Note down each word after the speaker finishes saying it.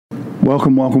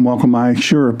Welcome, welcome, welcome. I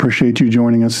sure appreciate you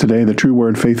joining us today. The True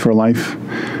Word Faith for Life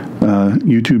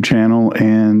YouTube channel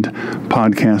and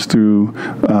podcast through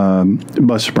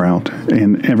Buzzsprout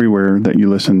and everywhere that you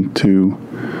listen to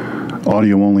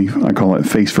audio only. I call it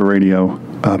Face for Radio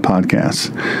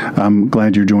podcasts. I'm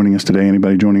glad you're joining us today.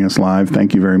 Anybody joining us live,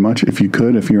 thank you very much. If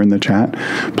you're in the chat,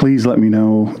 please let me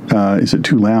know. Is it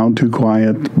too loud, too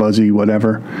quiet, buzzy,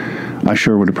 whatever? I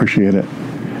sure would appreciate it.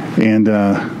 And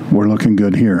we're looking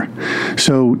good here.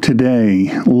 So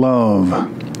today, love,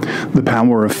 the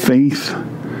power of faith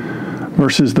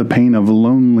versus the pain of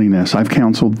loneliness. I've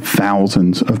counseled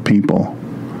thousands of people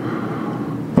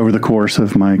over the course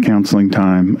of my counseling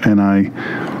time, and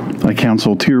I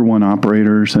counsel Tier 1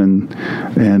 operators and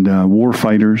war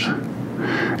fighters,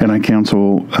 and I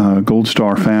counsel Gold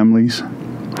Star families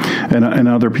and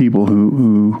other people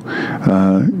who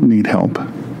need help.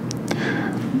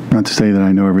 Not to say that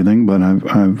I know everything, but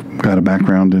I've got a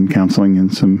background in counseling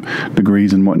and some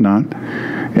degrees and whatnot,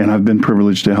 and I've been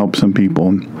privileged to help some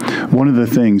people. One of the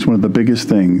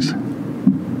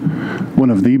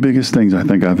biggest things I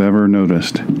think I've ever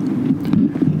noticed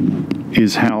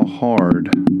is how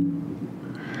hard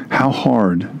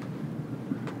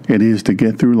it is to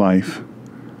get through life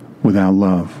without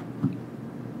love.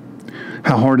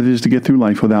 How hard it is to get through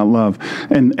life without love.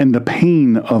 And the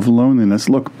pain of loneliness.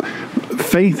 Look,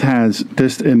 faith has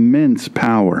this immense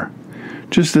power.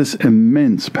 Just this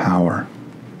immense power.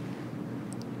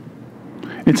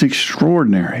 It's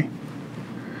extraordinary.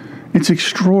 It's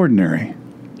extraordinary.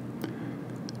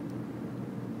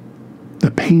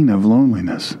 The pain of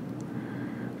loneliness.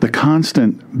 The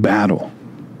constant battle.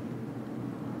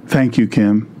 Thank you,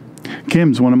 Kim.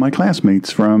 Kim's one of my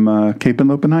classmates from Cape and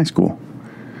Lopin High School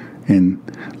in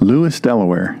Lewis,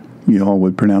 Delaware. You all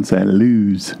would pronounce that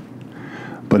Lewes,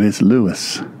 but it's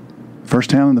Lewis. First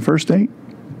town in the first state.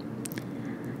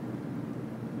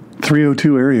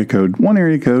 302 area code. One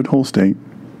area code, whole state.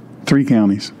 3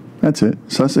 counties. That's it.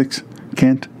 Sussex,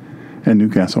 Kent, and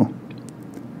Newcastle.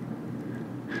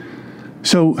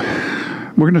 So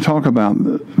we're going to talk about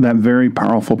that very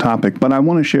powerful topic, but I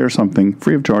want to share something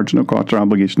free of charge, no cost or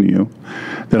obligation to you,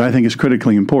 that I think is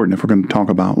critically important if we're going to talk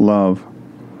about love,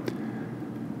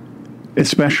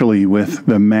 especially with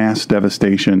the mass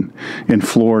devastation in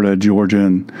Florida, Georgia,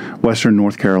 and western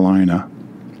North Carolina.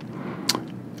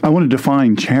 I want to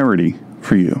define charity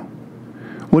for you.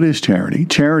 What is charity?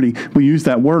 Charity, we use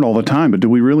that word all the time, but do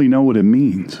we really know what it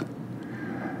means?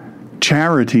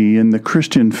 Charity in the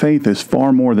Christian faith is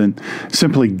far more than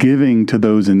simply giving to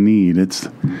those in need. It's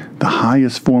the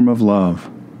highest form of love.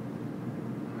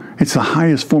 It's the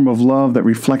highest form of love that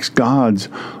reflects God's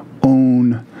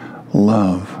own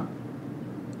love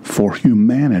for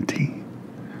humanity,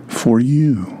 for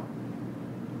you.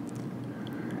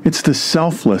 It's the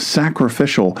selfless,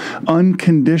 sacrificial,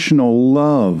 unconditional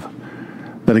love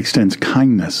that extends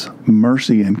kindness,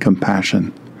 mercy, and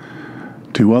compassion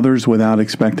to others without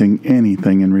expecting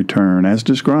anything in return. As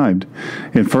described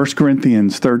in 1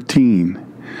 Corinthians 13,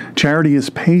 charity is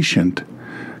patient,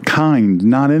 kind,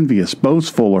 not envious,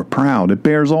 boastful, or proud. It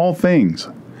bears all things,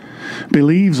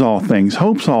 believes all things,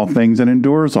 hopes all things, and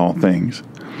endures all things.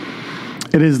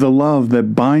 It is the love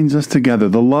that binds us together,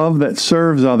 the love that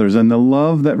serves others, and the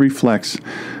love that reflects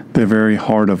the very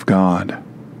heart of God.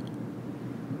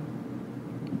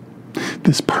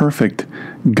 This perfect,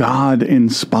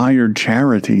 God-inspired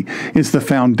charity is the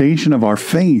foundation of our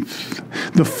faith,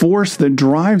 the force that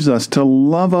drives us to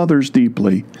love others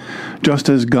deeply, just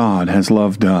as God has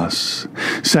loved us.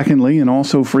 Secondly, and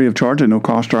also free of charge at no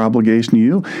cost or obligation to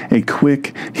you, a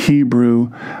quick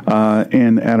Hebrew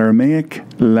and Aramaic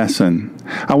lesson.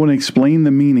 I want to explain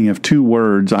the meaning of 2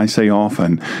 words I say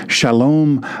often,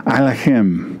 Shalom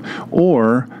Aleichem,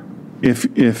 or if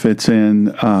it's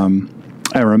in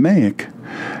Aramaic,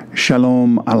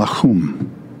 Shalom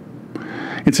Alachum.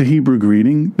 It's a Hebrew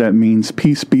greeting that means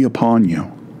peace be upon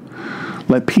you.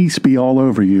 Let peace be all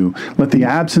over you. Let the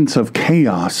absence of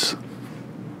chaos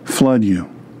flood you.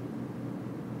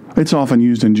 It's often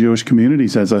used in Jewish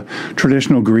communities as a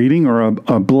traditional greeting or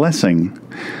a blessing.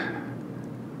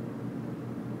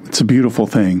 It's a beautiful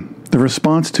thing. The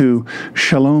response to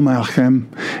Shalom Aleichem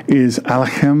is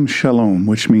Aleichem Shalom,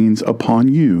 which means upon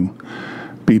you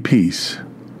be peace.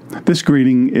 This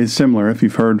greeting is similar, if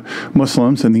you've heard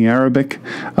Muslims in the Arabic,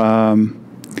 the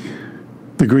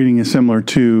greeting is similar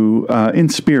to, in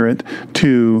spirit,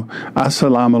 to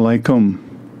Assalamu alaikum,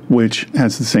 which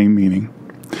has the same meaning.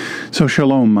 So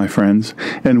shalom, my friends,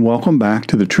 and welcome back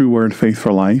to the True Word Faith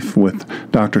for Life with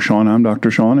Dr. Shawn. I'm Dr.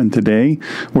 Shawn, and today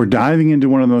we're diving into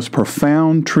one of the most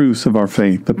profound truths of our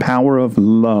faith, the power of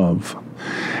love,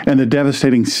 and the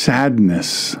devastating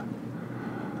sadness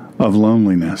of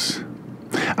loneliness.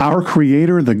 Our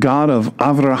Creator, the God of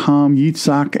Avraham,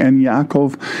 Yitz'chak, and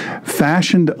Yaakov,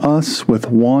 fashioned us with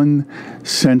one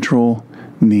central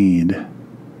need: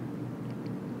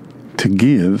 to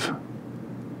give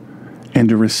and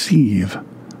to receive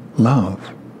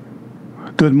love.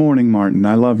 Good morning, Martin.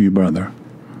 I love you, brother.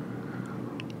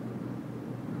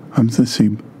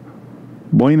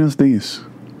 Buenos dias.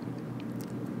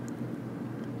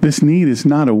 This need is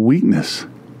not a weakness.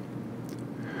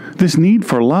 This need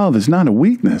for love is not a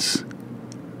weakness.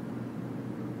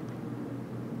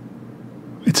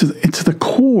 It's the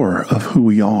core of who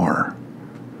we are.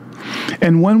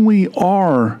 And when we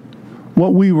are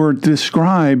what we were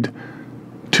described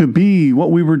to be, what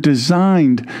we were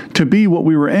designed to be, what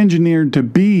we were engineered to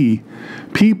be,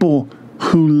 people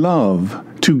who love,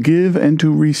 to give and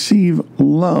to receive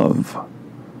love,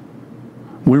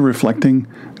 we're reflecting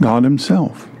God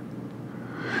Himself.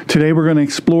 Today we're going to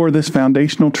explore this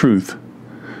foundational truth.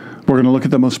 We're going to look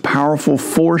at the most powerful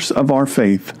force of our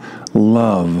faith,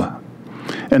 love,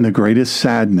 and the greatest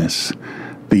sadness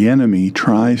the enemy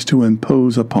tries to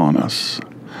impose upon us,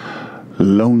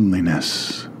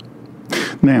 loneliness.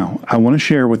 Now, I want to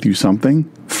share with you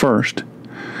something first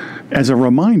as a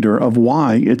reminder of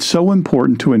why it's so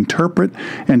important to interpret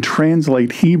and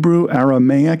translate Hebrew,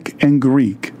 Aramaic, and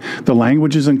Greek, the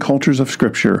languages and cultures of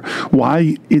Scripture,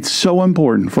 why it's so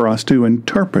important for us to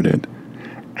interpret it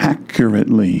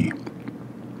accurately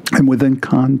and within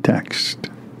context.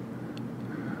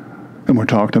 And we're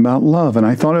talking about love, and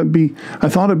I thought it'd be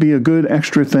a good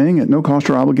extra thing at no cost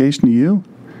or obligation to you.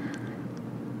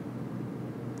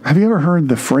 Have you ever heard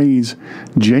the phrase,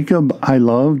 Jacob I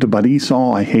loved, but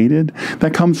Esau I hated?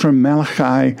 That comes from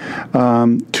Malachi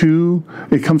 2.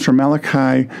 It comes from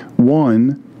Malachi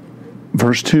 1,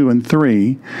 verse 2 and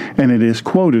 3, and it is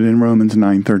quoted in Romans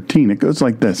 9:13. It goes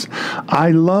like this: I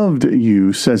loved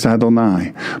you, says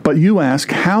Adonai, but you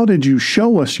ask, how did you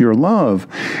show us your love?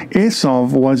 Esau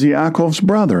was Yaakov's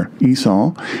brother,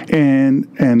 Esau,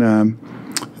 and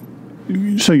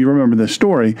so you remember this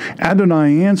story.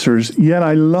 Adonai answers, yet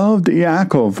I loved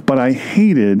Yaakov, but I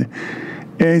hated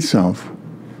Esau.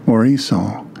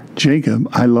 Jacob,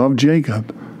 I loved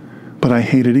Jacob, but I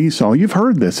hated Esau. You've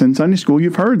heard this in Sunday school.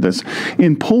 You've heard this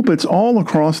in pulpits all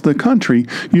across the country.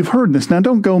 You've heard this. Now,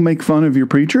 don't go make fun of your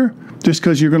preacher just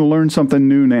because you're going to learn something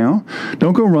new now.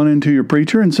 Don't go run into your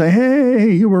preacher and say,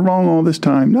 hey, you were wrong all this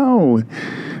time. No.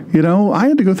 You know, I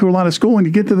had to go through a lot of schooling to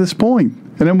get to this point.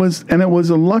 And it was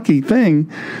a lucky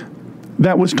thing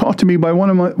that was taught to me by one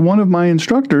of my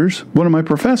instructors, one of my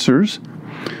professors,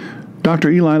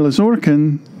 Dr. Eli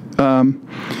Lazorkin,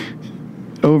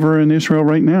 over in Israel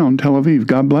right now in Tel Aviv.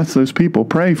 God bless those people.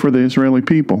 Pray for the Israeli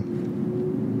people.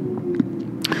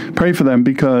 Pray for them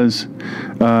because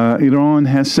Iran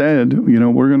has said,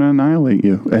 we're going to annihilate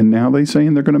you. And now they're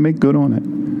saying they're going to make good on it.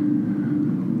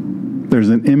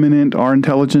 Our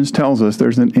intelligence tells us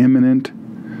there's an imminent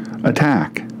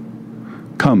attack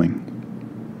coming.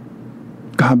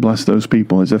 God bless those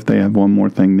people as if they have one more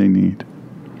thing they need.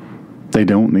 They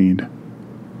don't need.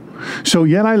 So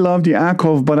yet I loved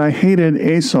Yaakov, but I hated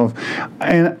Esau.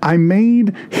 And I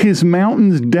made his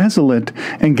mountains desolate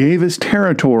and gave his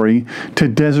territory to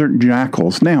desert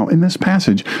jackals. Now, in this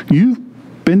passage, you've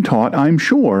been taught, I'm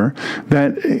sure,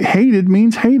 that hated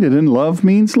means hated and love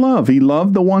means love. He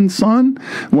loved the one son.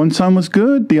 One son was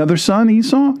good. The other son,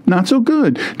 Esau, not so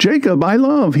good. Jacob, I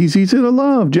love. He's easy to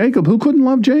love. Jacob, who couldn't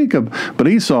love Jacob? But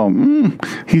Esau,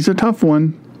 he's a tough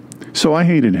one. So I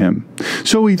hated him.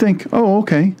 So we think, oh,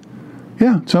 okay.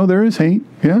 Yeah, so there is hate.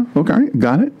 Yeah, okay,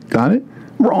 got it.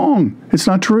 Wrong. It's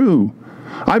not true.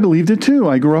 I believed it too.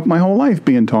 I grew up my whole life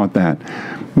being taught that.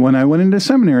 When I went into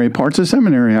seminary, parts of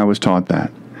seminary, I was taught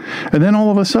that. And then all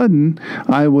of a sudden,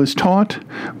 I was taught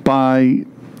by,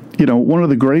 one of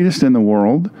the greatest in the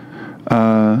world,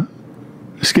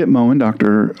 Skip Moen,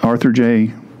 Dr. Arthur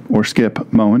J. or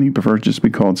Skip Moen. He prefers just to be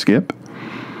called Skip.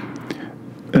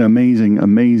 An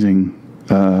amazing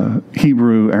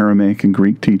Hebrew, Aramaic, and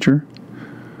Greek teacher.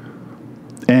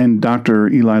 And Dr.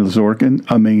 Eli Lazorkin,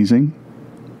 amazing.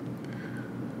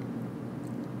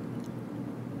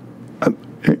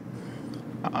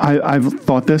 I've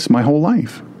thought this my whole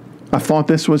life. I thought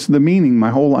this was the meaning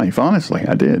my whole life. Honestly,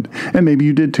 I did. And maybe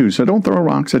you did too. So don't throw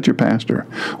rocks at your pastor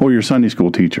or your Sunday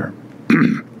school teacher.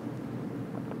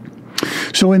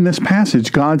 So in this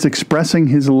passage, God's expressing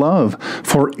His love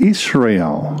for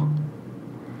Israel.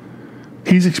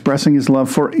 He's expressing His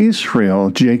love for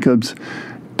Israel, Jacob's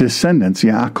descendants,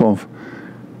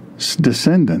 Yaakov's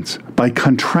descendants, by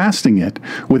contrasting it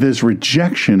with his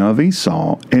rejection of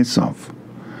Esau,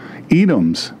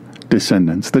 Edom's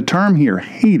descendants. The term here,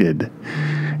 hated,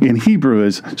 in Hebrew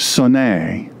is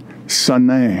soneh.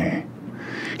 Soneh.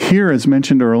 Here, as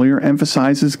mentioned earlier,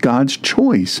 emphasizes God's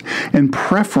choice and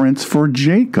preference for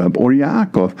Jacob or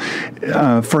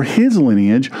Yaakov, for his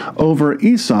lineage over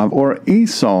Esau or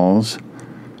Esau's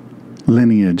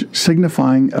lineage,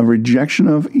 signifying a rejection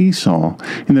of Esau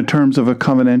in the terms of a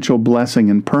covenantal blessing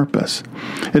and purpose.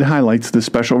 It highlights the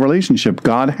special relationship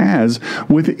God has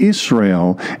with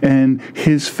Israel and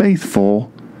his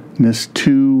faithfulness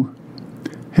to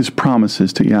his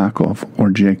promises to Yaakov or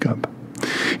Jacob.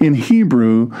 In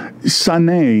Hebrew,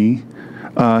 saneh,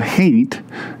 hate,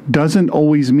 doesn't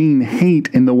always mean hate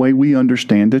in the way we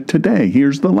understand it today.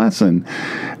 Here's the lesson.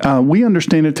 We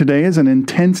understand it today as an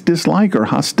intense dislike or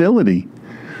hostility.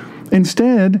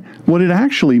 Instead, what it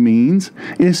actually means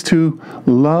is to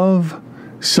love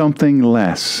something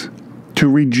less, to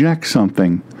reject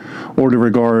something, or to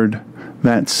regard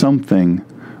that something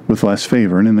with less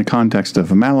favor. And in the context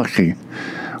of Malachi,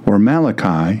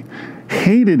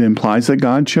 hated implies that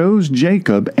God chose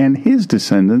Jacob and his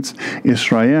descendants,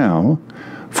 Israel,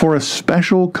 for a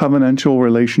special covenantal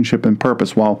relationship and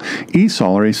purpose, while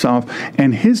Esau or Esau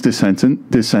and his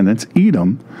descendants,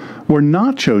 Edom, were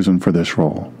not chosen for this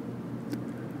role.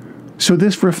 So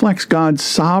this reflects God's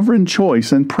sovereign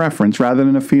choice and preference rather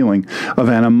than a feeling of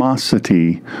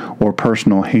animosity or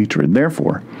personal hatred.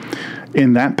 Therefore,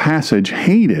 in that passage,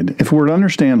 hated, if we're to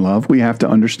understand love, we have to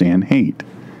understand hate.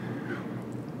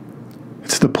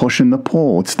 It's the push and the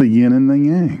pull. It's the yin and the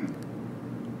yang.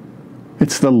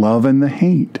 It's the love and the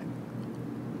hate.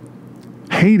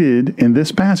 Hated in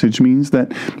this passage means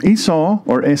that Esau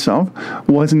or Esau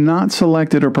was not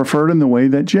selected or preferred in the way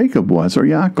that Jacob was or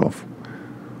Yaakov.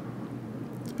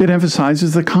 It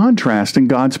emphasizes the contrast in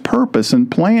God's purpose and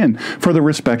plan for the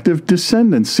respective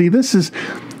descendants. See, this is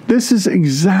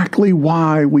exactly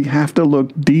why we have to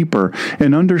look deeper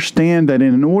and understand that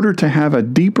in order to have a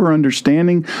deeper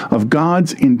understanding of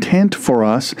God's intent for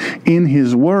us in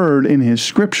His Word, in His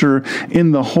Scripture,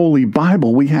 in the Holy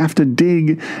Bible, we have to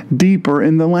dig deeper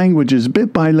in the languages,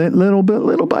 bit by little bit,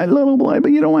 little by little.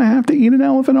 But you don't have to eat an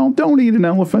elephant. Don't eat an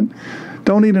elephant.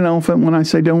 Don't eat an elephant. When I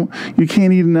say don't, you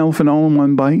can't eat an elephant all in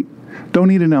one bite. Don't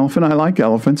eat an elephant. I like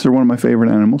elephants. They're one of my favorite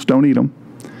animals. Don't eat them.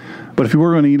 But if you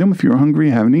were going to eat them, if you're hungry,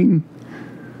 you haven't eaten,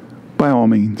 by all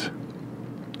means.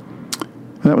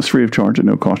 That was free of charge at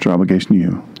no cost or obligation to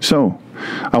you. So,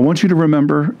 I want you to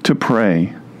remember to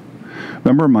pray.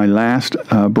 Remember my last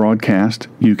broadcast.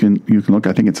 You can look.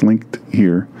 I think it's linked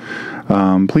here.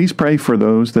 Please pray for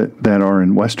those that are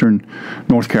in Western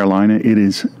North Carolina. It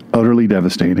is utterly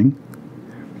devastating.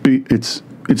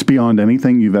 It's beyond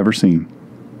anything you've ever seen.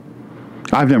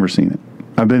 I've never seen it.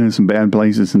 I've been in some bad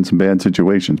places and some bad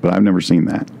situations, but I've never seen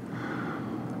that.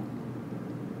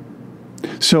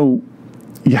 So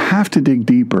you have to dig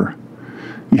deeper.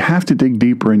 You have to dig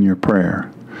deeper in your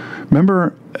prayer.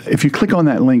 Remember, if you click on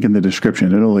that link in the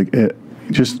description,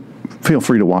 just feel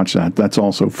free to watch that. That's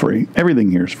also free.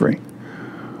 Everything here is free.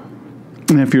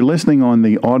 And if you're listening on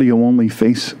the audio-only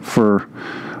Face for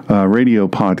radio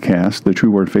podcast, the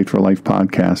True Word Faith for Life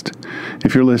podcast,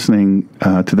 if you're listening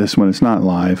to this when it's not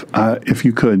live, if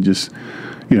you could just,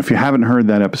 if you haven't heard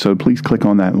that episode, please click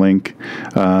on that link.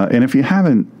 And if you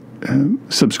haven't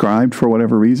subscribed for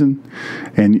whatever reason,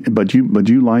 but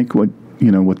you like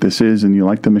what this is and you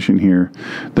like the mission here,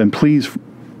 then please,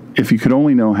 if you could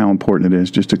only know how important it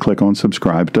is just to click on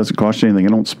subscribe. It doesn't cost you anything. I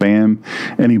don't spam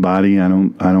anybody. I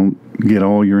don't get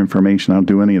all your information. I don't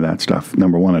do any of that stuff.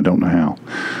 Number one, I don't know how.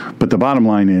 But the bottom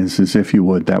line is if you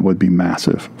would, that would be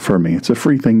massive for me. It's a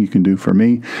free thing you can do for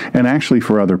me and actually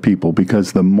for other people,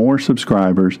 because the more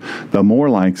subscribers, the more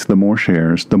likes, the more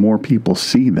shares, the more people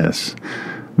see this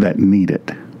that need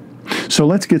it. So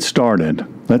let's get started.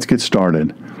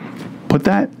 Put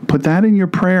that in your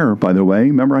prayer, by the way.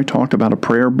 Remember I talked about a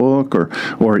prayer book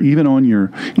or even on your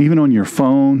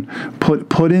phone.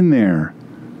 Put in there.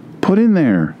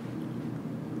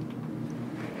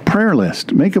 Prayer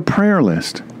list. Make a prayer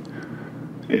list.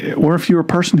 Or if you're a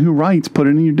person who writes, put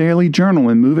it in your daily journal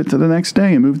and move it to the next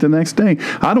day and move it to the next day.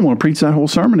 I don't want to preach that whole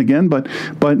sermon again, but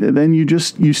then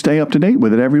you stay up to date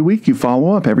with it every week. You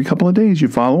follow up every couple of days. You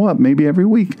follow up maybe every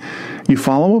week. You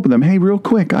follow up with them. Hey, real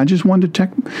quick, I just wanted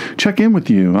to check in with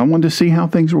you. I wanted to see how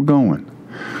things were going.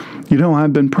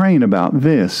 I've been praying about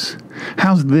this.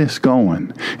 How's this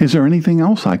going? Is there anything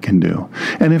else I can do?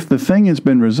 And if the thing has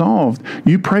been resolved,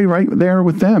 you pray right there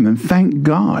with them and thank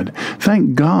God.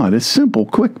 Thank God. It's simple,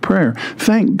 quick prayer.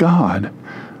 Thank God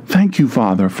Thank you,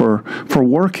 Father, for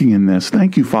working in this.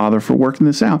 Thank you, Father, for working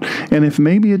this out. And if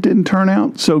maybe it didn't turn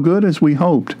out so good as we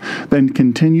hoped, then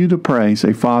continue to pray.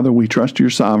 Say, Father, we trust your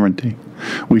sovereignty.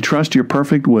 We trust your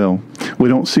perfect will. We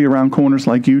don't see around corners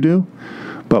like you do,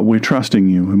 but we're trusting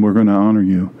you, and we're going to honor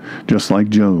you, just like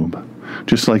Job,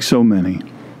 just like so many.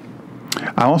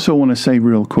 I also want to say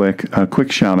real quick, a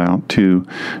quick shout out to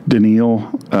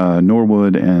Danielle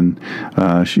Norwood, and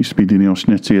she used to be Danielle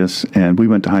Schnitzius, and we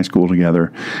went to high school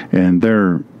together, and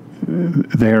their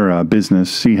business,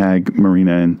 Seahag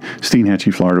Marina in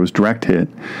Steenhatchee, Florida, was direct hit,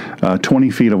 20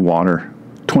 feet of water,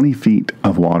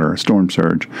 a storm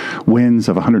surge, winds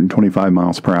of 125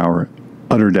 miles per hour,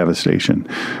 utter devastation.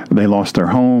 They lost their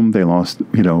home, they lost,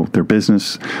 their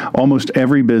business. Almost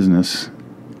every business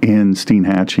in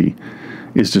Steenhatchee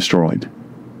is destroyed.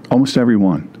 Almost every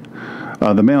one.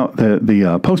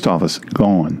 The post office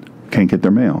gone. Can't get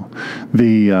their mail.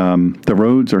 The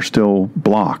roads are still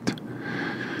blocked.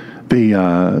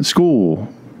 The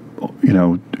school,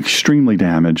 extremely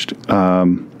damaged.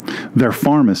 Their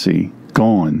pharmacy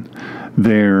gone.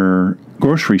 Their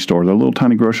grocery store, their little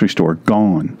tiny grocery store,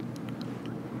 gone.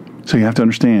 So you have to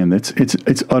understand,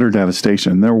 it's utter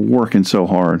devastation. They're working so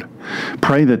hard.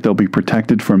 Pray that they'll be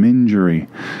protected from injury,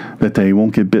 that they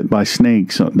won't get bit by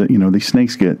snakes. That these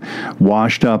snakes get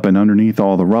washed up and underneath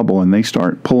all the rubble, and they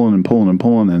start pulling and pulling and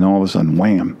pulling, and all of a sudden,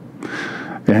 wham!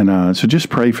 And so just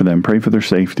pray for them. Pray for their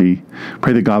safety.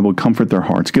 Pray that God will comfort their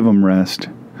hearts, give them rest,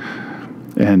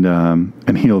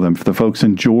 and heal them. For the folks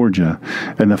in Georgia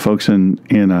and the folks in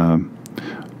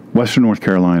Western North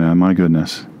Carolina, my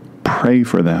goodness. Pray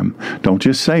for them. Don't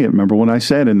just say it. Remember what I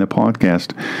said in the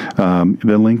podcast.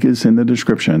 The link is in the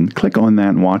description. Click on that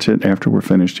and watch it after we're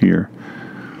finished here.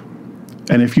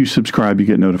 And if you subscribe, you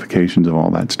get notifications of all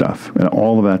that stuff. And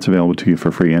all of that's available to you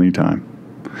for free anytime.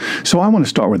 So I want to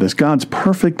start with this. God's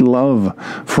perfect love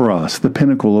for us, the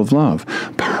pinnacle of love.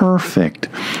 Perfect.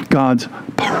 God's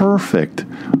perfect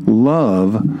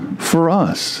love for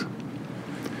us.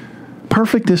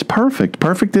 Perfect is perfect.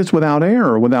 Perfect is without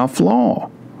error, without flaw.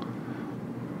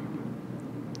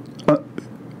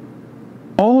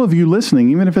 All of you listening,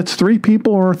 even if it's 3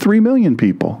 people or 3 million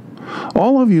people,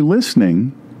 all of you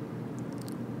listening,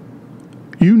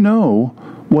 you know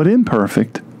what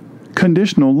imperfect,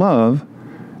 conditional love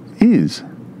is,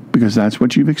 because that's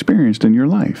what you've experienced in your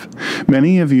life.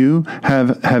 Many of you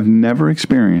have never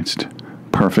experienced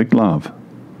perfect love.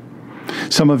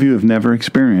 Some of you have never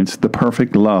experienced the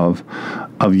perfect love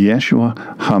of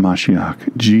Yeshua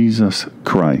HaMashiach, Jesus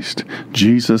Christ,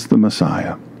 Jesus the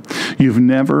Messiah. You've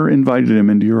never invited him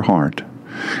into your heart.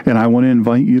 And I want to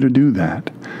invite you to do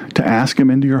that, to ask him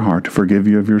into your heart to forgive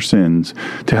you of your sins,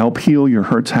 to help heal your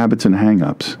hurts, habits, and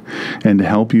hang-ups, and to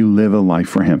help you live a life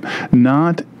for him.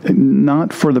 Not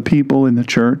for the people in the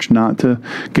church, not to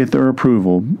get their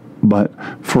approval, but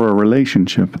for a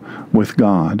relationship with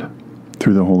God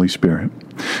through the Holy Spirit.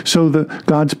 So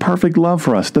God's perfect love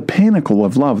for us, the pinnacle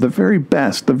of love, the very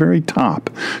best, the very top.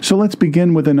 So let's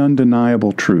begin with an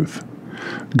undeniable truth.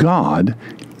 God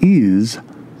is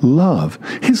love.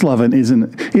 His love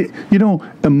isn't,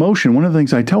 emotion. One of the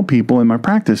things I tell people in my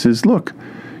practice is, look,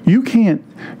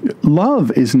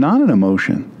 love is not an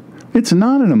emotion. It's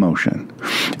not an emotion.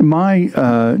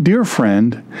 My dear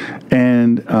friend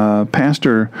and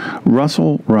Pastor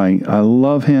Russell Wright, I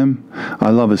love him. I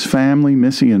love his family,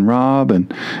 Missy and Rob,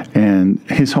 and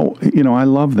his whole, I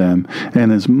love them.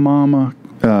 And his mama,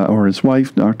 or his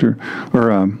wife,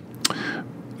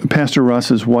 Pastor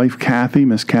Russ's wife, Kathy,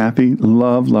 Miss Kathy,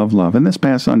 love, love, love. And this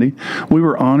past Sunday, we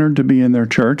were honored to be in their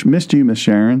church. Missed you, Miss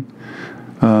Sharon.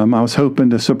 I was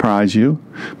hoping to surprise you,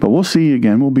 but we'll see you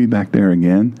again. We'll be back there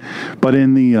again. But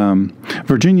in the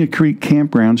Virginia Creek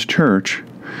Campgrounds Church,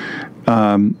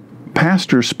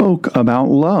 pastor spoke about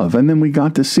love, and then we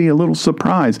got to see a little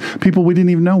surprise. People we didn't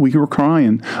even know. We were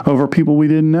crying over people we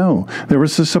didn't know. There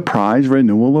was a surprise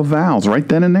renewal of vows right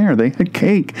then and there. They had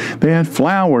cake. They had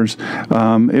flowers.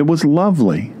 It was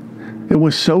lovely. It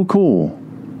was so cool.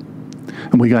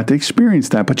 And we got to experience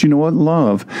that. But you know what?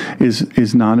 Love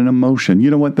is not an emotion.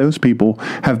 You know what? Those people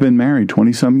have been married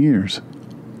 20-some years.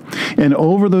 And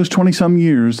over those 20-some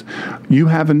years, you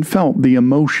haven't felt the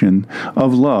emotion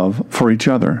of love for each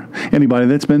other. Anybody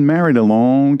that's been married a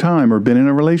long time or been in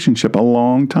a relationship a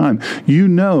long time, you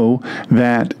know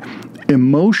that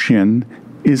emotion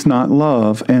is not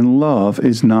love, and love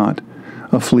is not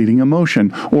a fleeting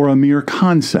emotion or a mere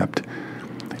concept.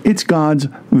 It's God's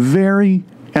very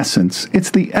essence.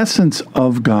 It's the essence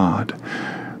of God.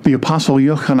 The Apostle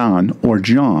Yochanan, or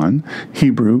John,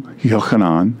 Hebrew,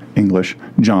 Yochanan, English,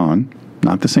 John,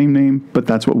 Not the same name, but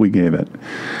that's what we gave it.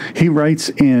 He writes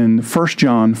in 1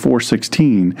 John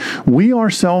 4:16, "We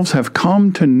ourselves have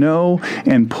come to know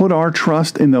and put our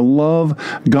trust in the love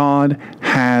God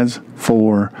has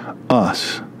for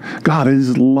us." God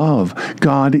is love.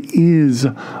 God is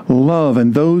love.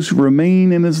 And those who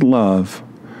remain in His love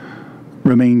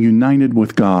remain united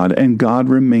with God, and God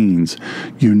remains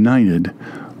united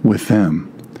with them.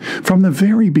 From the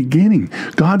very beginning,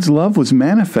 God's love was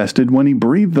manifested when He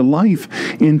breathed the life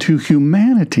into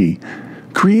humanity,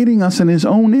 creating us in His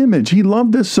own image. He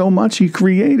loved us so much, He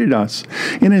created us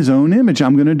in His own image.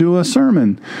 I'm going to do a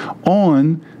sermon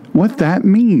on what that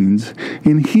means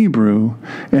in Hebrew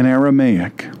and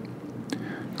Aramaic.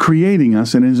 Creating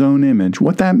us in His own image,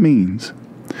 what that means.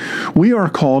 We are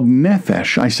called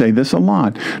nephesh. I say this a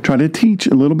lot. Try to teach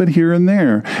a little bit here and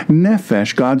there.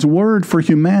 Nephesh, God's word for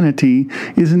humanity,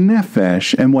 is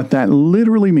nephesh. And what that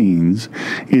literally means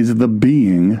is the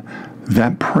being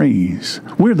that prays.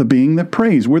 We're the being that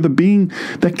prays. We're the being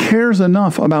that cares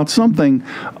enough about something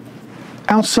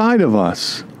outside of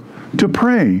us to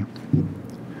pray.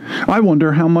 I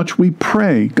wonder how much we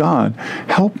pray, God,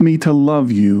 help me to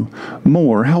love you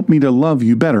more. Help me to love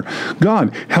you better.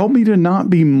 God, help me to not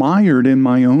be mired in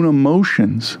my own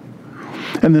emotions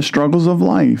and the struggles of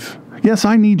life. Yes,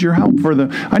 I need your help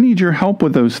I need your help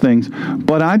with those things,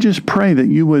 but I just pray that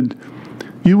you would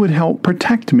help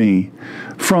protect me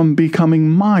from becoming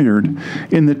mired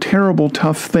in the terrible,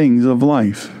 tough things of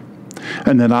life,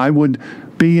 and that I would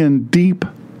be in deep,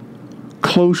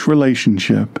 close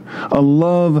relationship, a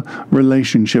love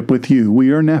relationship with you. We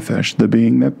are nephesh, the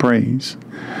being that prays.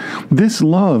 This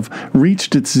love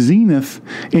reached its zenith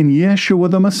in Yeshua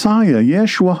the Messiah,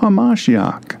 Yeshua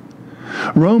HaMashiach.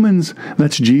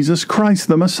 That's Jesus Christ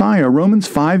the Messiah. Romans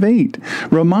 5:8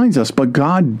 reminds us, but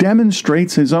God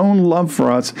demonstrates His own love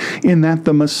for us in that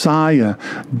the Messiah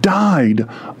died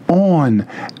on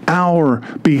our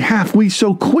behalf. We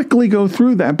so quickly go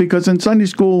through that because in Sunday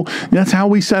school, that's how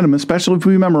we said them, especially if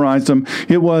we memorized them.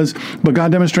 It was, but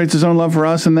God demonstrates His own love for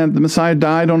us and that the Messiah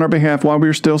died on our behalf while we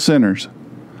were still sinners.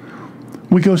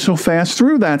 We go so fast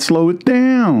through that. Slow it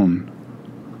down.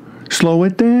 Slow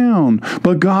it down.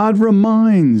 But God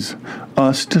reminds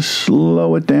us to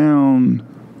slow it down.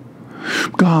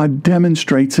 God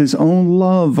demonstrates His own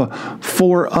love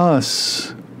for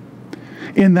us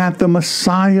in that the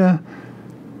Messiah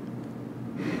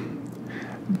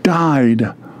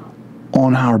died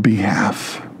on our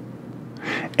behalf.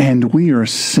 And we are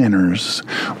sinners.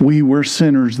 We were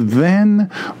sinners then,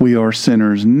 we are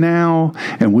sinners now,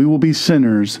 and we will be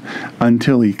sinners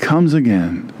until He comes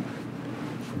again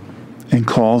and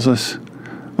calls us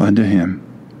unto Him,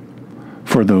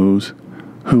 for those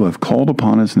who have called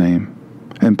upon His name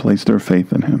and placed their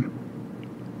faith in Him.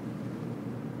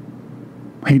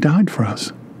 He died for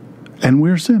us, and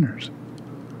we're sinners.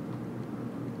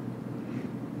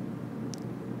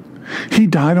 He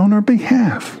died on our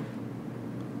behalf,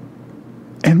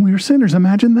 and we are sinners.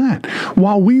 Imagine that.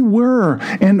 While we were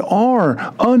and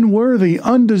are unworthy,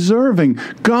 undeserving,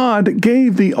 God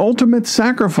gave the ultimate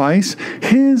sacrifice,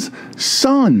 His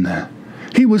Son.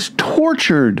 He was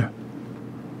tortured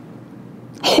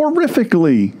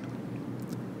horrifically,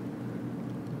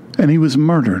 and He was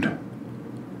murdered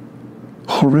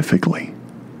horrifically.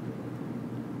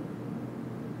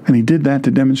 And He did that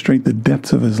to demonstrate the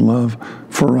depths of His love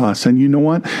for us. And you know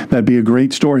what? That'd be a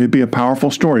great story. It'd be a powerful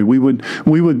story. We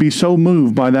would be so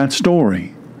moved by that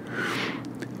story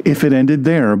if it ended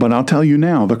there. But I'll tell you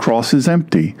now, the cross is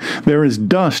empty. There is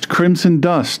dust, crimson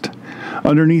dust,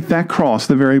 underneath that cross,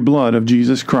 the very blood of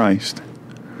Jesus Christ.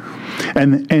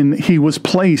 And He was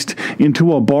placed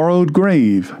into a borrowed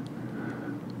grave.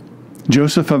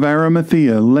 Joseph of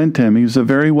Arimathea lent Him, he was a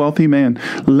very wealthy man,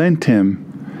 lent Him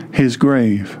his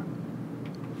grave.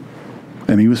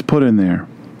 And He was put in there.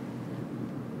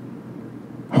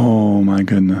 Oh my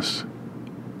goodness.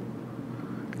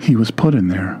 He was put in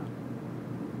there.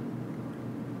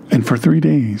 And for 3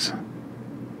 days,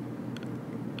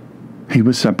 He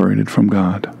was separated from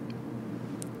God.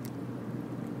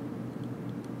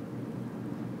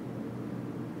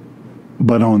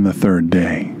 But on the third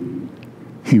day,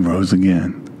 He rose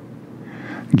again,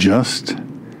 just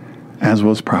as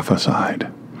was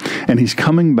prophesied. And He's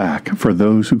coming back for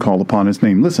those who call upon His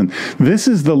name. Listen, this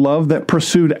is the love that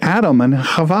pursued Adam and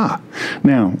Chava.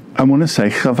 Now, I want to say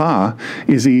Chava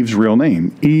is Eve's real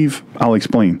name. Eve, I'll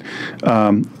explain.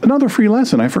 Another free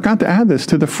lesson. I forgot to add this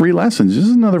to the free lessons. This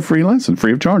is another free lesson,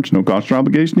 free of charge, no cost or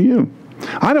obligation to you.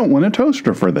 I don't win a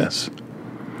toaster for this.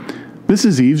 This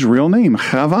is Eve's real name,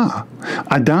 Chava.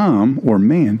 Adam, or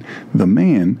man, the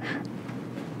man,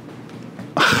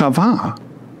 Chava.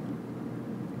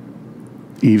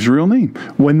 Eve's real name,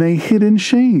 when they hid in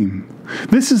shame.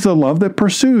 This is the love that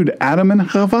pursued Adam and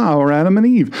Chava, or Adam and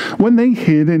Eve, when they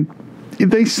hid and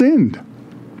they sinned.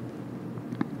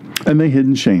 And they hid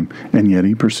in shame, and yet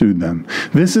he pursued them.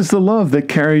 This is the love that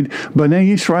carried Bnei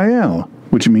Israel,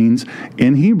 which means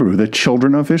in Hebrew, the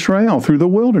children of Israel, through the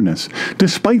wilderness,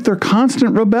 despite their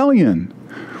constant rebellion.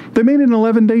 They made an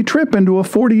 11-day trip into a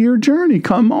 40-year journey.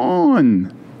 Come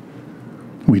on.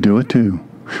 We do it too.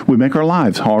 We make our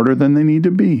lives harder than they need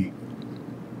to be.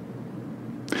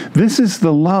 This is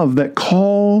the love that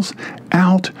calls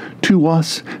out to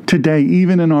us today,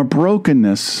 even in our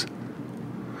brokenness,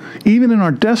 even in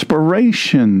our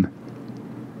desperation,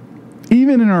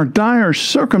 even in our dire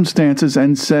circumstances,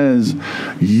 and says,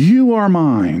 you are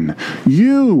mine.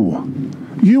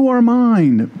 You are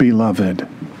mine, beloved,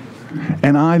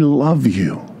 and I love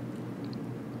you.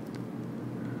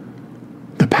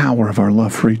 The power of our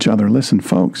love for each other. Listen,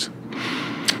 folks.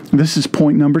 This is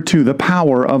point number 2, the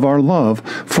power of our love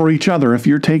for each other. If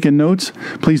you're taking notes,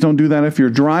 please don't do that if you're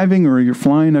driving or you're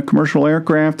flying a commercial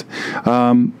aircraft.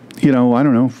 Flying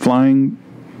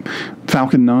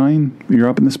Falcon 9, you're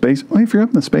up in the space. Well, if you're up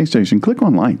in the space station, click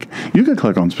on like. You can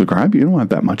click on subscribe. You don't have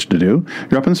that much to do.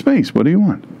 You're up in space. What do you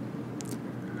want?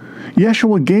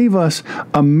 Yeshua gave us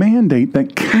a mandate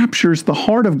that captures the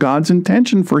heart of God's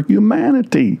intention for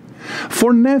humanity,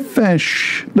 for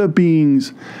nephesh, the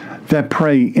beings that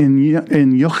pray in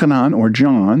Yochanan or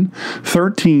John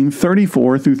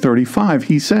 13:34-35.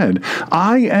 He said,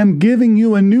 I am giving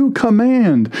you a new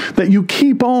command, that you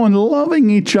keep on loving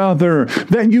each other,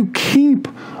 that you keep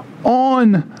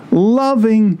on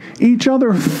loving each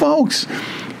other. Folks,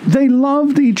 they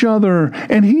loved each other.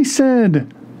 And he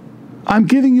said, I'm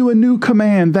giving you a new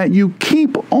command, that you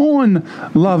keep on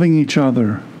loving each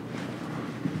other.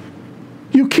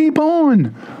 You keep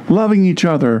on loving each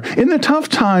other. In the tough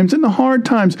times, in the hard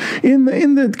times, in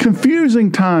the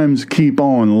confusing times, keep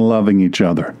on loving each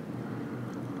other.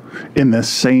 In the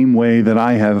same way that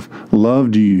I have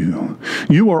loved you,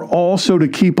 you are also to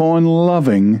keep on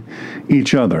loving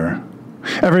each other.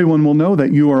 Everyone will know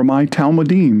that you are my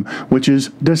Talmudim, which is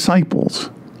disciples,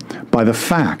 by the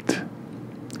fact.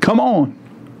 Come on.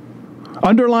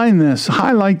 Underline this.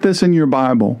 Highlight this in your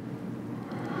Bible.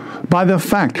 By the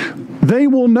fact. They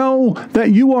will know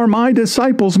that you are my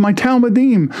disciples, my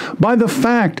Talmudim, by the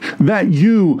fact that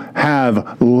you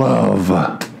have love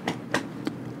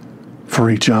for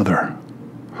each other.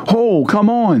 Oh, come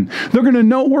on. They're going to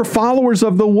know we're followers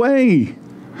of the way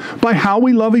by how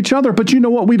we love each other. But you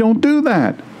know what? We don't do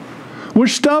that. We're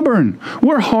stubborn.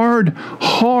 We're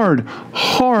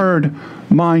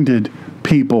hard-minded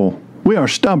people. We are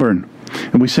stubborn.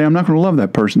 And we say, I'm not going to love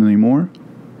that person anymore.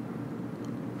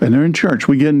 And they're in church.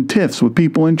 We get in tiffs with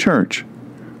people in church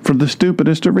for the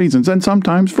stupidest of reasons, and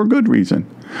sometimes for good reason.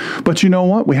 But you know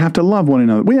what? We have to love one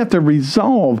another. We have to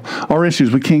resolve our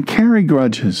issues. We can't carry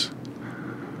grudges.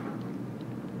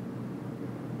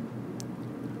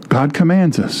 God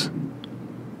commands us.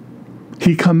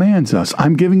 He commands us.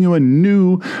 I'm giving you a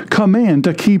new command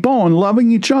to keep on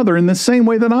loving each other in the same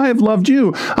way that I have loved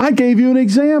you. I gave you an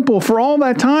example. For all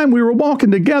that time we were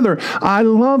walking together, I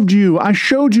loved you. I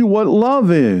showed you what love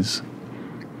is.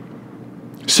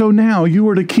 So now you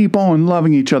are to keep on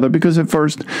loving each other, because at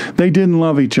first they didn't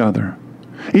love each other.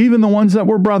 Even the ones that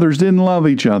were brothers didn't love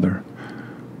each other.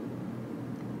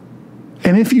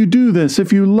 And if you do this,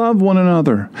 if you love one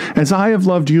another, as I have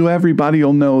loved you, everybody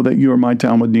will know that you are my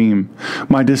Talmudim,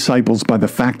 my disciples, by the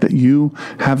fact that you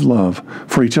have love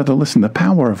for each other. Listen, the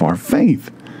power of our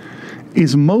faith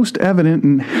is most evident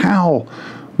in how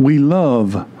we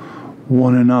love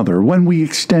one another. When we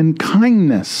extend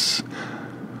kindness,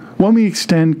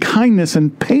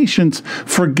 and patience,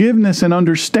 forgiveness and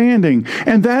understanding.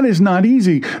 And that is not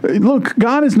easy. Look,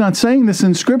 God is not saying this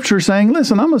in Scripture, saying,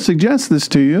 listen, I'm going to suggest this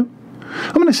to you.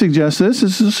 I'm going to suggest this.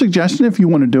 This is a suggestion if you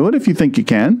want to do it, if you think you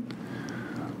can.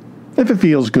 If it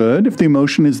feels good, if the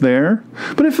emotion is there.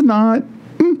 But if not,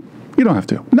 you don't have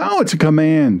to. No, it's a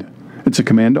command. It's a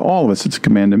command to all of us. It's a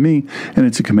command to me, and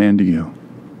it's a command to you.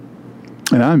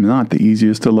 And I'm not the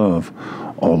easiest to love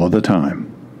all of the time.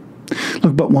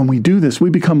 Look, but when we do this, we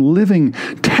become living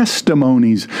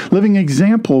testimonies, living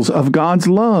examples of God's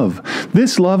love.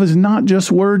 This love is not just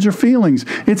words or feelings.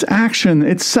 It's action,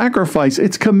 it's sacrifice,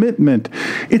 it's commitment.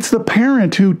 It's the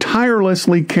parent who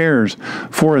tirelessly cares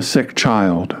for a sick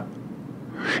child.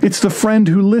 It's the friend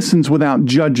who listens without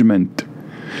judgment.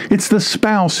 It's the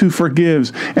spouse who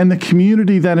forgives, and the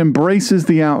community that embraces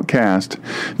the outcast,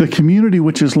 the community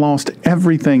which has lost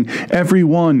everything,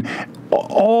 everyone,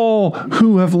 all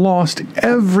who have lost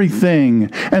everything,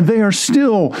 and they are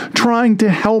still trying to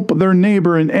help their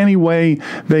neighbor in any way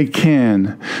they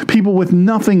can. People with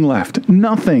nothing left,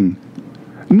 nothing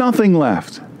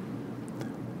left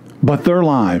but their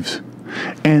lives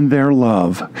and their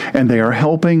love, and they are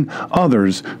helping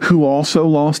others who also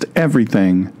lost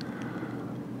everything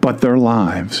but their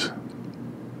lives.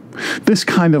 This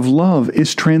kind of love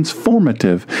is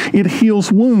transformative. It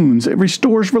heals wounds. It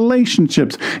restores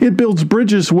relationships. It builds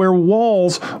bridges where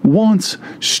walls once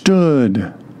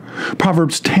stood.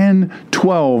 Proverbs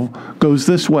 10:12 goes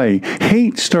this way.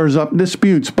 Hate stirs up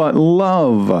disputes, but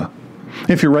love.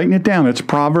 If you're writing it down, it's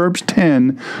Proverbs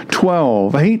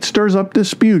 10:12. Hate stirs up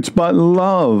disputes, but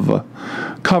love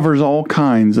covers all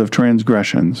kinds of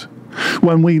transgressions.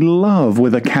 When we love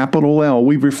with a capital L,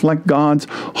 we reflect God's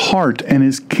heart and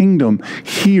His kingdom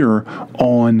here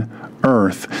on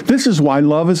earth. This is why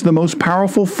love is the most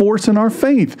powerful force in our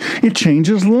faith. It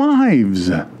changes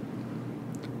lives.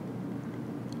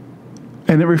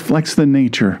 And it reflects the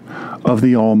nature of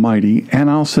the Almighty. And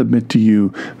I'll submit to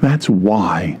you, that's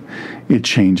why it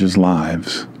changes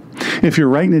lives. If you're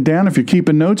writing it down, if you're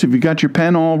keeping notes, if you got your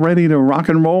pen all ready to rock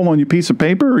and roll on your piece of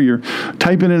paper, or you're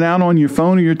typing it out on your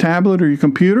phone or your tablet or your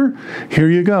computer, here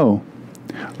you go.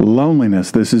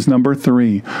 Loneliness. This is number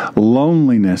 3.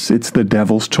 Loneliness. It's the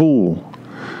devil's tool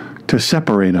to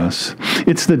separate us.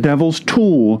 It's the devil's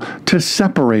tool to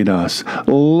separate us.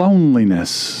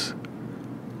 Loneliness.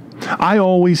 I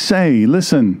always say,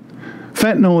 listen,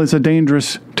 fentanyl is a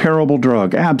dangerous, terrible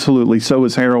drug. Absolutely. So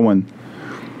is heroin.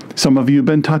 Some of you have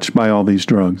been touched by all these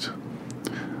drugs.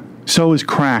 So is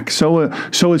crack. So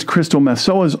is crystal meth.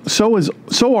 So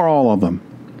are all of them.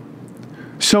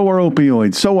 So are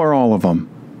opioids. So are all of them.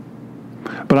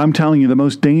 But I'm telling you, the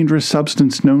most dangerous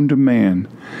substance known to man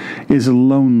is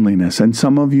loneliness. And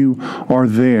some of you are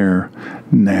there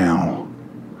now.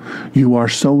 You are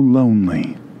so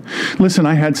lonely. Listen,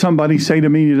 I had somebody say to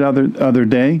me the other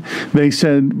day, they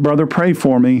said, "Brother, pray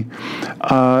for me.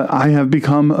 I have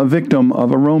become a victim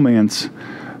of a romance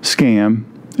scam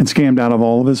and scammed out of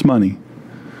all of his money."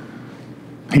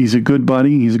 He's a good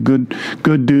buddy. He's a good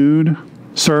dude,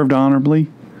 served honorably,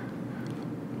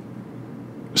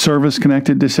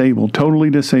 service-connected, disabled, totally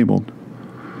disabled.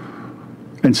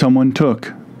 And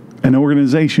an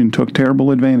organization took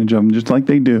terrible advantage of him, just like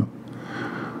they do.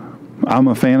 I'm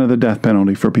a fan of the death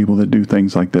penalty for people that do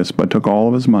things like this, but took all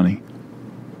of his money,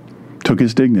 took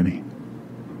his dignity.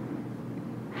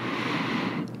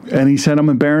 And he said, "I'm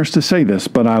embarrassed to say this,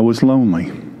 but I was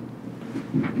lonely.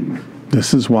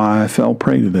 This is why I fell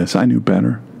prey to this. I knew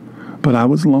better, but I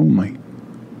was lonely."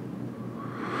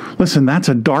 Listen, that's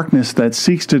a darkness that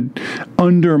seeks to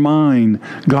undermine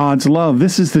God's love.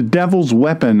 This is the devil's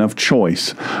weapon of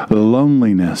choice,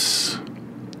 loneliness.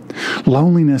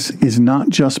 Loneliness is not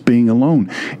just being alone.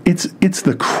 It's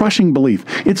the crushing belief.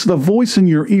 It's the voice in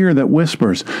your ear that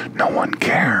whispers, "No one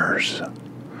cares.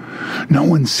 No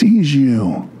one sees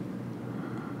you.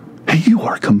 Hey, you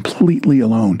are completely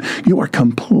alone. You are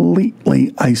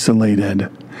completely isolated.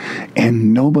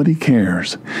 And nobody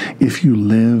cares if you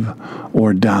live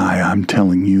or die." I'm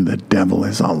telling you, the devil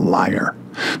is a liar.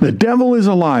 The devil is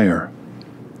a liar.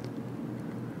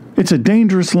 It's a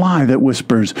dangerous lie that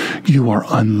whispers, "You are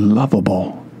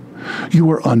unlovable. You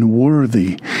are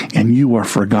unworthy, and you are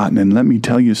forgotten." And let me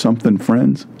tell you something,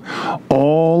 friends.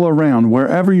 All around,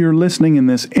 wherever you're listening in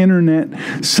this internet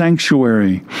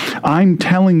sanctuary, I'm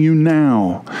telling you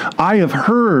now, I have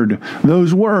heard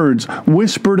those words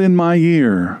whispered in my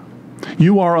ear.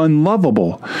 You are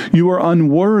unlovable, you are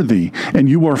unworthy, and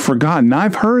you are forgotten.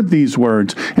 I've heard these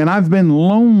words, and I've been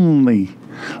lonely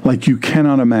like you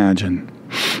cannot imagine.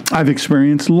 I've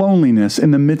experienced loneliness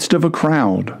in the midst of a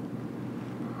crowd.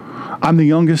 I'm the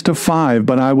youngest of 5,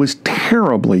 but I was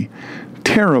terribly,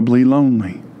 terribly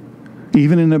lonely.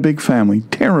 Even in a big family,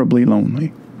 terribly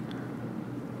lonely.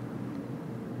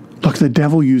 Look, the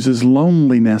devil uses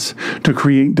loneliness to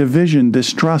create division,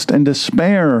 distrust, and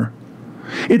despair.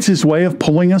 It's his way of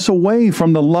pulling us away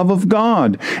from the love of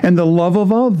God and the love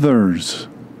of others.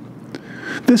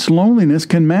 This loneliness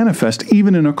can manifest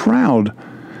even in a crowd,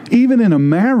 even in a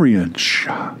marriage,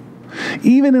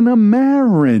 even in a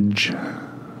marriage,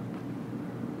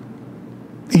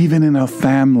 even in a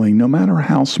family, no matter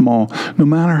how small, no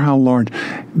matter how large.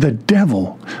 The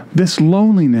devil, this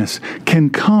loneliness can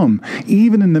come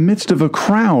even in the midst of a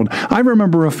crowd. I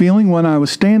remember a feeling when I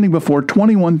was standing before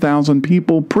 21,000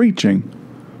 people preaching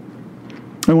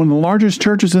in one of the largest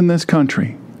churches in this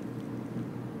country.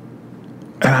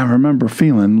 And I remember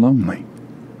feeling lonely.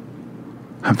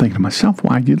 I'm thinking to myself,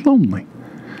 why are you lonely?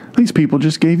 These people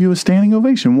just gave you a standing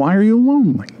ovation. Why are you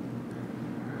lonely?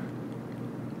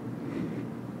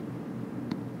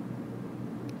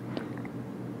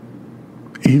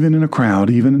 even in a crowd,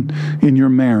 even in your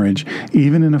marriage,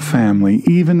 even in a family,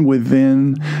 even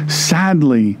within,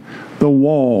 sadly, the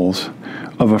walls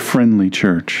of a friendly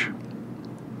church.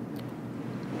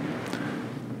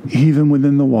 Even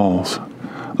within the walls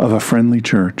of a friendly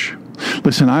church.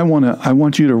 Listen, I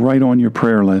want you to write on your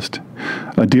prayer list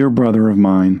a dear brother of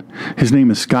mine. His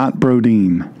name is Scott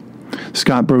Brodeen.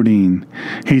 Scott Brodeen.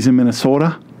 He's in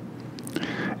Minnesota,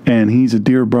 and he's a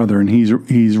dear brother, and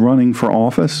he's running for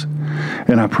office.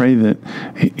 And I pray that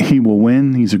he will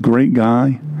win. He's a great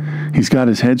guy. He's got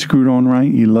his head screwed on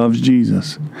right. He loves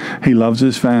Jesus. He loves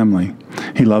his family.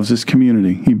 He loves his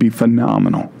community. He'd be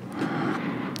phenomenal.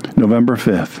 November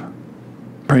 5th.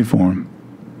 Pray for him.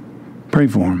 Pray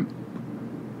for him.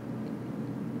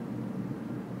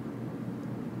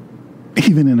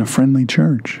 Even in a friendly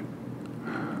church.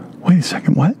 Wait a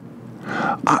second, what?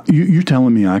 You're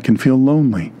telling me I can feel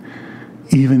lonely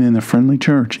even in a friendly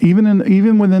church?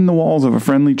 Even within the walls of a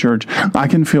friendly church, I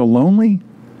can feel lonely?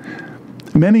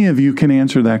 Many of you can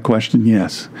answer that question,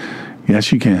 yes.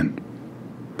 Yes, you can.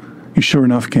 You sure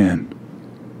enough can.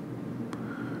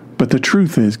 But the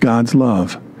truth is, God's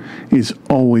love is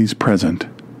always present.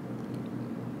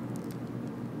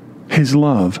 His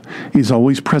love is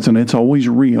always present. It's always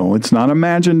real. It's not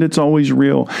imagined. It's always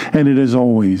real. And it is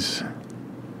always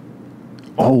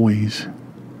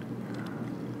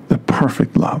the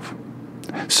perfect love.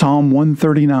 Psalm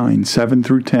 139, 7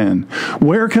 through 10.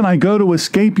 Where can I go to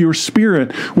escape your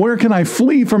spirit? Where can I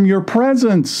flee from your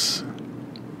presence?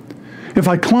 If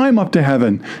I climb up to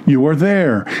heaven, you are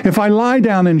there. If I lie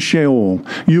down in Sheol,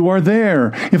 you are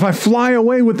there. If I fly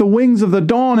away with the wings of the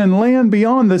dawn and land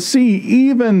beyond the sea,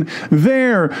 even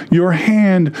there your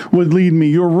hand would lead me.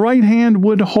 Your right hand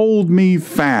would hold me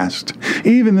fast.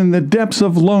 Even in the depths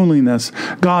of loneliness,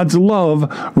 God's love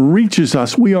reaches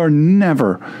us. We are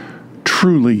never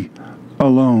truly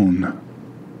alone.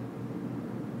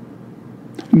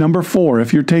 Number 4,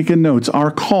 if you're taking notes, our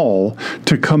call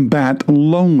to combat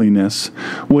loneliness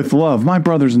with love. My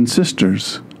brothers and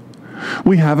sisters,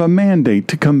 we have a mandate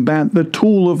to combat the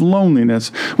tool of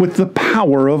loneliness with the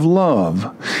power of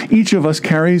love. Each of us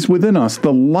carries within us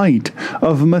the light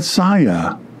of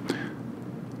Messiah.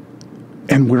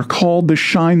 And we're called to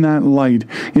shine that light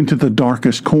into the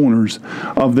darkest corners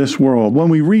of this world. When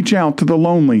we reach out to the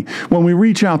lonely, when we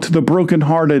reach out to the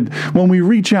brokenhearted, when we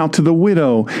reach out to the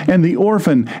widow and the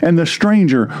orphan and the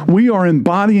stranger, we are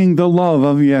embodying the love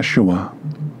of Yeshua.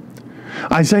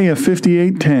 Isaiah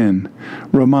 58:10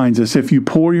 reminds us, if you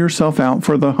pour yourself out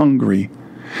for the hungry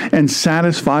and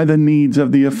satisfy the needs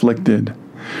of the afflicted,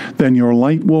 then your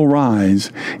light will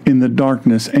rise in the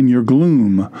darkness and your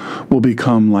gloom will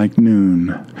become like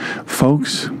noon.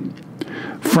 Folks,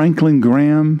 Franklin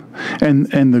Graham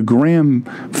and the Graham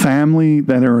family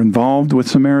that are involved with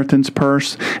Samaritan's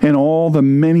Purse and all the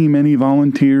many, many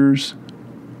volunteers,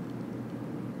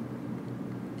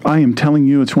 I am telling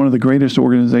you, it's one of the greatest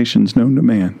organizations known to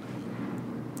man,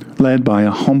 led by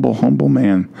a humble, humble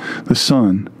man, the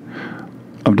son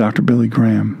of Dr. Billy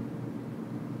Graham.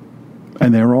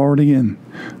 And they're already in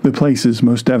the places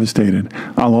most devastated.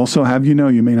 I'll also have you know,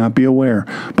 you may not be aware,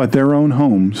 but their own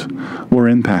homes were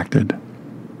impacted.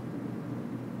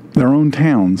 Their own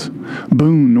towns,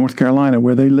 Boone, North Carolina,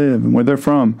 where they live and where they're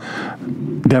from,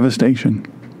 devastation.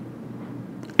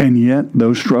 And yet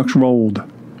those trucks rolled.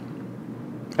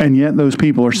 And yet those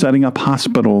people are setting up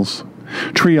hospitals,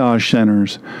 triage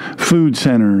centers, food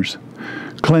centers,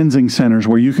 cleansing centers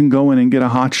where you can go in and get a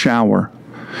hot shower.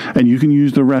 And you can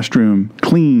use the restroom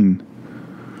clean.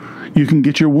 You can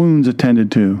get your wounds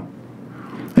attended to.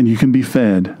 And you can be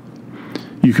fed.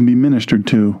 You can be ministered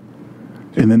to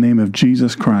in the name of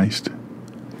Jesus Christ.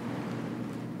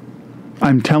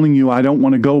 I'm telling you, I don't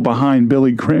want to go behind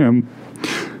Billy Graham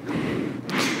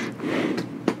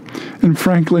and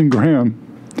Franklin Graham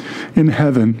in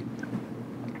heaven.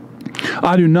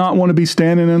 I do not want to be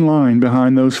standing in line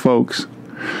behind those folks,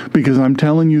 because I'm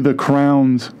telling you, the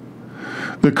crowns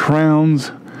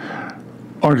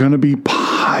are going to be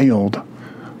piled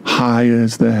high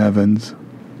as the heavens.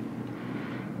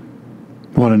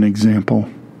 What an example.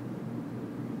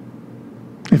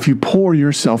 If you pour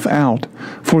yourself out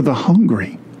for the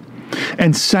hungry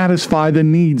and satisfy the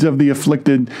needs of the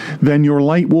afflicted, then your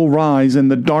light will rise in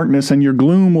the darkness and your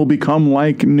gloom will become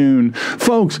like noon.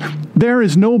 Folks, there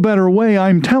is no better way.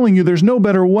 I'm telling you, there's no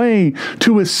better way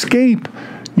to escape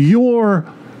your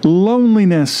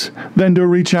loneliness than to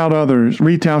reach out others.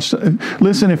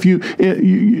 Listen, if you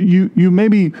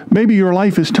maybe your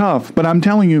life is tough, but I'm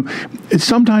telling you,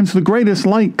 sometimes the greatest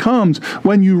light comes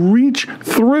when you reach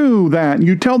through that.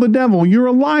 You tell the devil, you're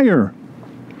a liar.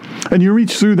 And you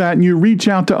reach through that and you reach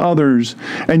out to others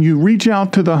and you reach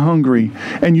out to the hungry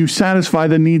and you satisfy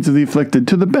the needs of the afflicted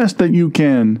to the best that you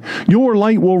can. Your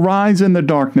light will rise in the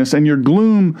darkness and your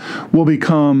gloom will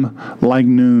become like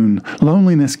noon.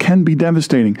 Loneliness can be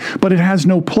devastating, but it has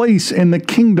no place in the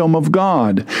kingdom of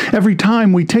God. Every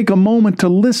time we take a moment to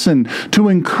listen, to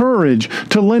encourage,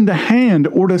 to lend a hand,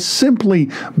 or to simply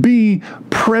be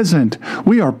present,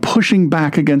 we are pushing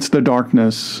back against the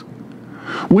darkness.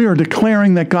 We are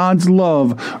declaring that God's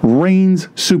love reigns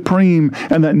supreme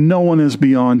and that no one is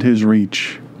beyond his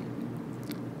reach.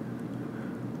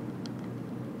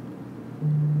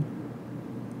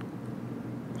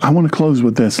 I want to close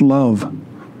with this. Love,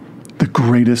 the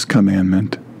greatest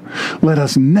commandment. Let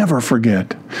us never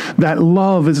forget that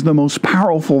love is the most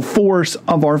powerful force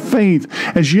of our faith.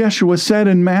 As Yeshua said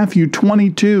in Matthew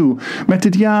 22,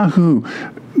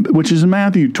 Metityahu, which is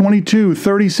Matthew 22,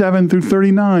 37 through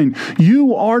 39.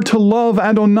 You are to love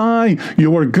Adonai,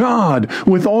 your God,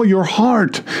 with all your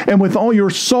heart and with all your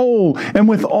soul and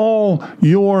with all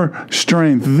your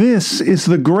strength. This is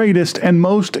the greatest and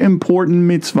most important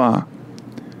mitzvah.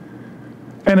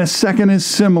 And a second is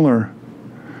similar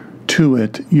to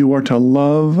it. You are to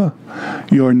love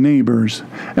your neighbors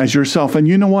as yourself. And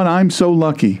you know what? I'm so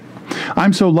lucky.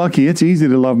 I'm so lucky. It's easy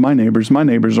to love my neighbors. My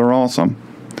neighbors are awesome.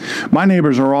 My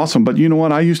neighbors are awesome, but you know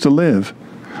what? I used to live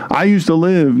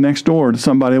next door to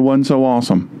somebody that wasn't so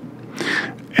awesome.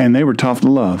 And they were tough to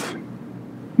love.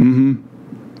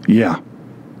 Yeah,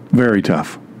 very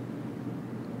tough.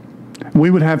 We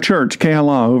would have church,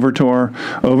 Kehalah, over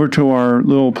to our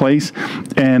little place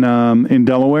and in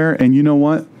Delaware, and you know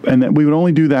what? And that we would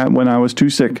only do that when I was too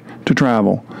sick to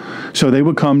travel. So they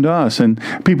would come to us, and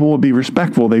people would be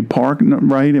respectful. They'd park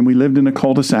right, and we lived in a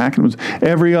cul-de-sac. And it was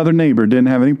every other neighbor didn't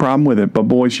have any problem with it, but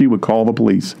boy, she would call the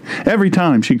police. Every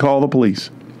time she'd call the police.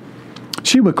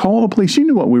 She would call the police. She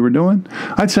knew what we were doing.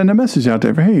 I'd send a message out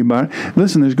there for, hey,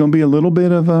 listen, there's going to be a little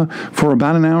bit of for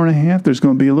about an hour and a half, there's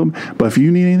going to be a little, but if you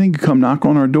need anything, you come knock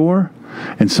on our door,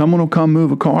 and someone will come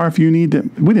move a car if you need to.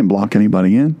 We didn't block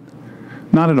anybody in.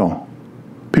 Not at all.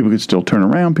 People could still turn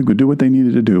around. People could do what they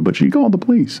needed to do, but she called the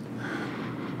police.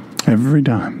 Every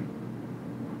time.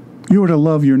 You are to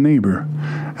love your neighbor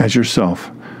as yourself.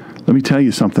 Let me tell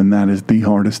you something, that is the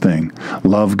hardest thing.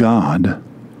 Love God.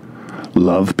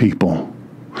 Love people.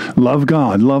 Love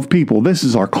God, love people. This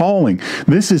is our calling.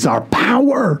 This is our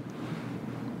power.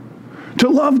 To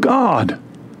love God.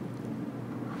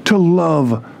 To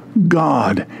love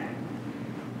God.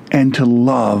 And to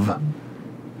love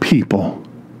people.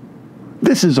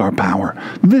 This is our power.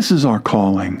 This is our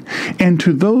calling. And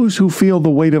to those who feel the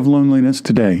weight of loneliness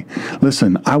today,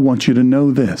 listen, I want you to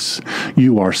know this.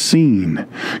 You are seen,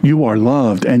 you are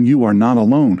loved, and you are not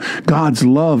alone. God's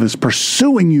love is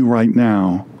pursuing you right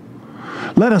now.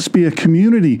 Let us be a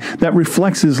community that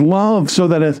reflects his love so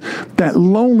that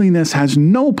loneliness has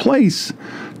no place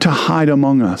to hide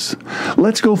among us.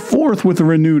 Let's go forth with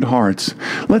renewed hearts.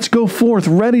 Let's go forth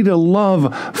ready to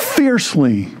love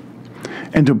fiercely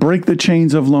and to break the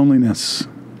chains of loneliness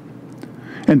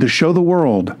and to show the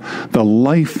world the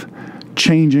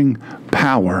life-changing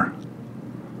power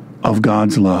of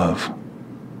God's love.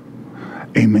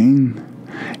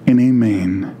 Amen and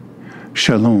amen.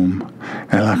 Shalom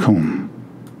Aleichem.